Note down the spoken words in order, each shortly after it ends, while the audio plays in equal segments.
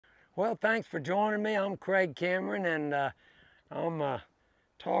Well, thanks for joining me. I'm Craig Cameron, and I'm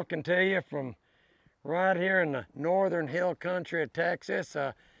talking to you from right here in the northern hill country of Texas,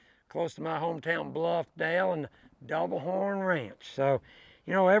 close to my hometown Bluffdale and Double Horn Ranch. So,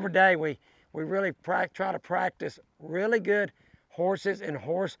 every day we really try to practice really good horses and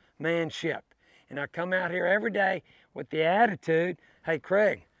horsemanship. And I come out here every day with the attitude, hey,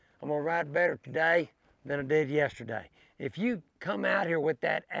 Craig, I'm going to ride better today than I did yesterday. If you come out here with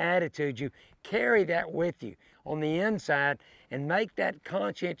that attitude, you carry that with you on the inside and make that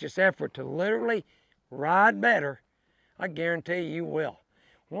conscientious effort to literally ride better, I guarantee you will.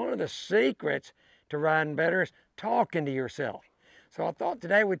 One of the secrets to riding better is talking to yourself. So I thought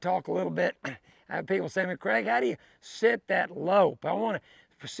today we'd talk a little bit. I have people say to me, Craig, how do you sit that lope? I want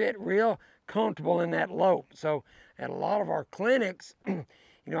to sit real comfortable in that lope. So at a lot of our clinics,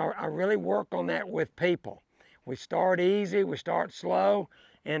 I really work on that with people. We start easy, we start slow,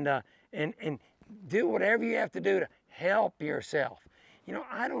 and do whatever you have to do to help yourself.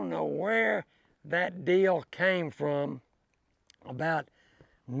 I don't know where that deal came from about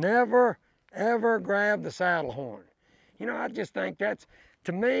never ever grab the saddle horn. I just think that's,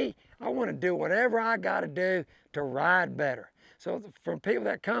 to me, I want to do whatever I got to do to ride better. So from people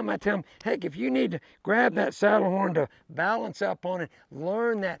that come, I tell them, heck, if you need to grab that saddle horn to balance up on it,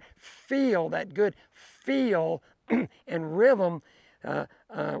 learn that feel, that good feel and rhythm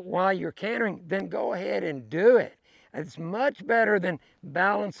while you're cantering, then go ahead and do it. It's much better than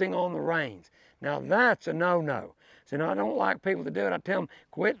balancing on the reins. Now that's a no-no. So I don't like people to do it. I tell them,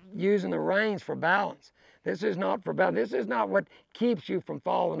 quit using the reins for balance. This is not for balance. This is not what keeps you from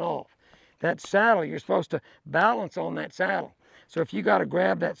falling off. That saddle, you're supposed to balance on that saddle. So if you got to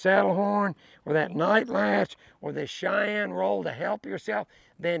grab that saddle horn or that night latch or the Cheyenne roll to help yourself,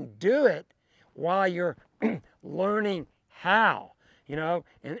 then do it while you're learning how, and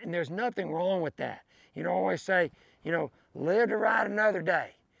there's nothing wrong with that. I always say, live to ride another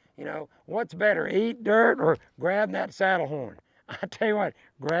day. What's better, eat dirt or grab that saddle horn? I tell you what,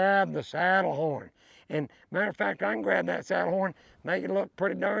 grab the saddle horn. And matter of fact, I can grab that saddle horn, make it look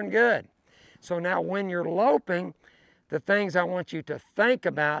pretty darn good. So now when you're loping, the things I want you to think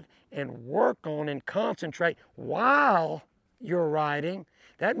about and work on and concentrate while you're riding,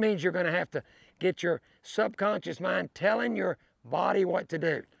 that means you're going to have to get your subconscious mind telling your body what to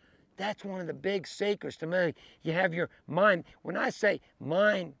do. That's one of the big secrets to me. You have your mind. When I say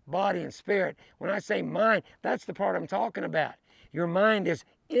mind, body, and spirit, when I say mind, that's the part I'm talking about. Your mind is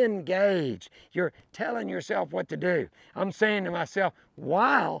engaged. You're telling yourself what to do. I'm saying to myself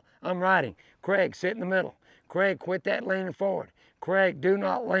while I'm riding, Craig, sit in the middle. Craig, quit that leaning forward. Craig, do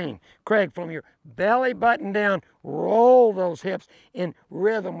not lean. Craig, from your belly button down, roll those hips in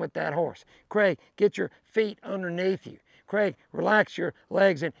rhythm with that horse. Craig, get your feet underneath you. Craig, relax your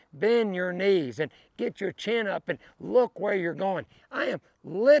legs and bend your knees and get your chin up and look where you're going. I am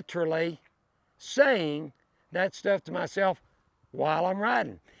literally saying that stuff to myself while I'm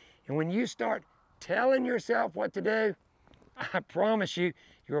riding. And when you start telling yourself what to do, I promise you,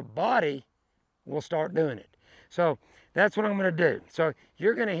 your body will start doing it. So that's what I'm going to do. So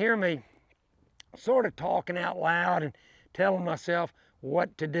you're going to hear me sort of talking out loud and telling myself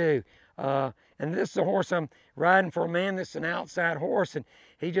what to do. And this is a horse I'm riding for a man. This is an outside horse, and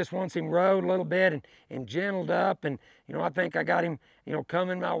he just wants him rode a little bit and gentled up. And, I think I got him,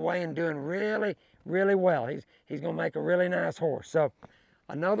 coming my way and doing really, really well. He's going to make a really nice horse. So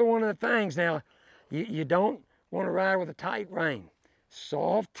another one of the things now, you don't want to ride with a tight rein.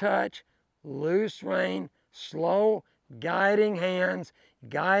 Soft touch, loose rein, slow guiding hands,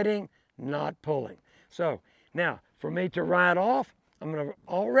 guiding, not pulling. So now for me to ride off, I'm going to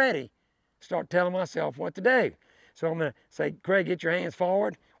already start telling myself what to do. So I'm going to say, Craig, get your hands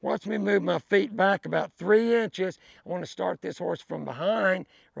forward. Watch me move my feet back about 3 inches. I want to start this horse from behind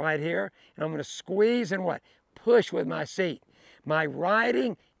right here. And I'm going to squeeze and what? Push with my seat. My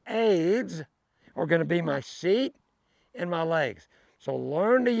riding aids are going to be my seat and my legs. So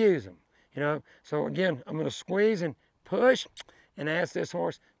learn to use them. So again, I'm going to squeeze and push and ask this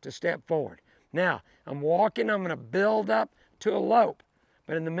horse to step forward. Now, I'm walking, I'm going to build up to a lope.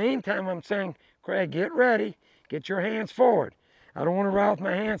 But in the meantime, I'm saying, Craig, get ready, get your hands forward. I don't want to ride with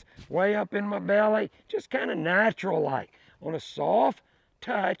my hands way up in my belly, just kind of natural-like, on a soft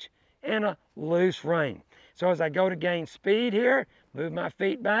touch and a loose rein. So as I go to gain speed here, move my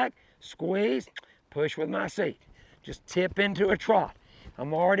feet back, squeeze, push with my seat. Just tip into a trot.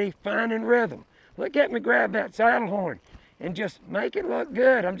 I'm already finding rhythm. Look at me grab that saddle horn and just make it look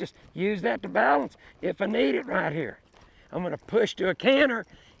good. I'm just use that to balance if I need it right here. I'm going to push to a canter,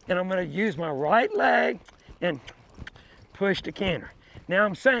 and I'm going to use my right leg and push to canter. Now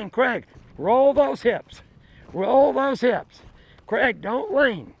I'm saying, Craig, roll those hips. Roll those hips. Craig, don't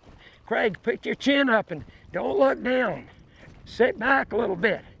lean. Craig, put your chin up and don't look down. Sit back a little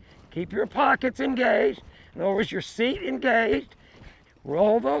bit. Keep your pockets engaged. In other words, your seat engaged.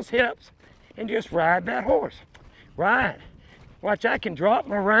 Roll those hips and just ride that horse. Ride. Watch, I can drop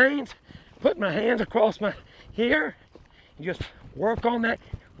my reins, put my hands across my here, and just work on that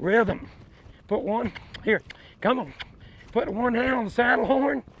rhythm. Put one, here, come on. Put one hand on the saddle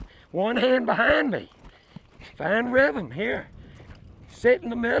horn, one hand behind me. Find rhythm here. Sit in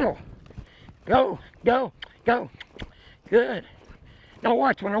the middle. Go, go, go. Good. Now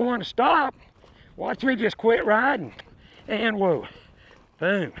watch, when I want to stop, watch me just quit riding. And whoa,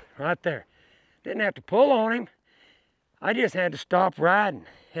 boom, right there. Didn't have to pull on him. I just had to stop riding.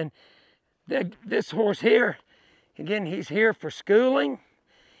 And this horse here, again, he's here for schooling.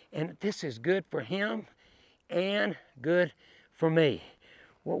 And this is good for him and good for me.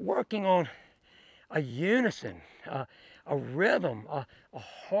 We're working on a unison, a rhythm, a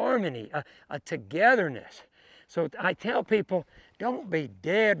harmony, a togetherness. So I tell people, don't be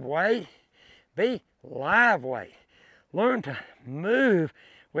dead weight, be live weight. Learn to move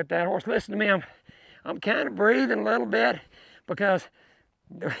with that horse. Listen to me, I'm kind of breathing a little bit because,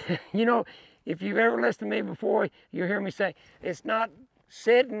 you know, if you've ever listened to me before, you hear me say, it's not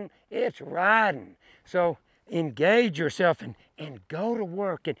sitting, it's riding. So engage yourself and go to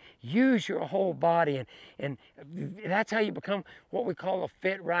work and use your whole body. And that's how you become what we call a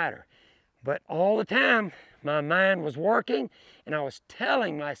fit rider. But all the time, my mind was working and I was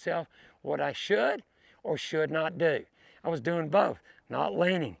telling myself what I should or should not do. I was doing both, not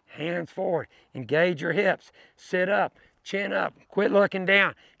leaning, hands forward, engage your hips, sit up, chin up, quit looking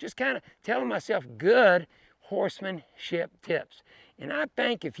down. Just kind of telling myself good horsemanship tips. And I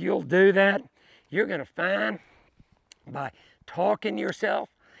think if you'll do that, you're going to find by talking to yourself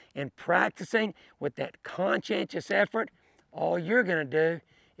and practicing with that conscientious effort, all you're going to do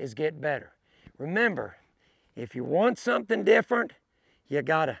is get better. Remember, if you want something different, you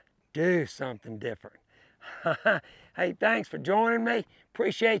got to do something different. Hey, thanks for joining me.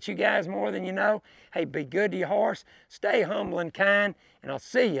 Appreciate you guys more than you know. Hey, be good to your horse, stay humble and kind, and I'll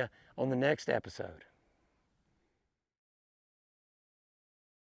see you on the next episode.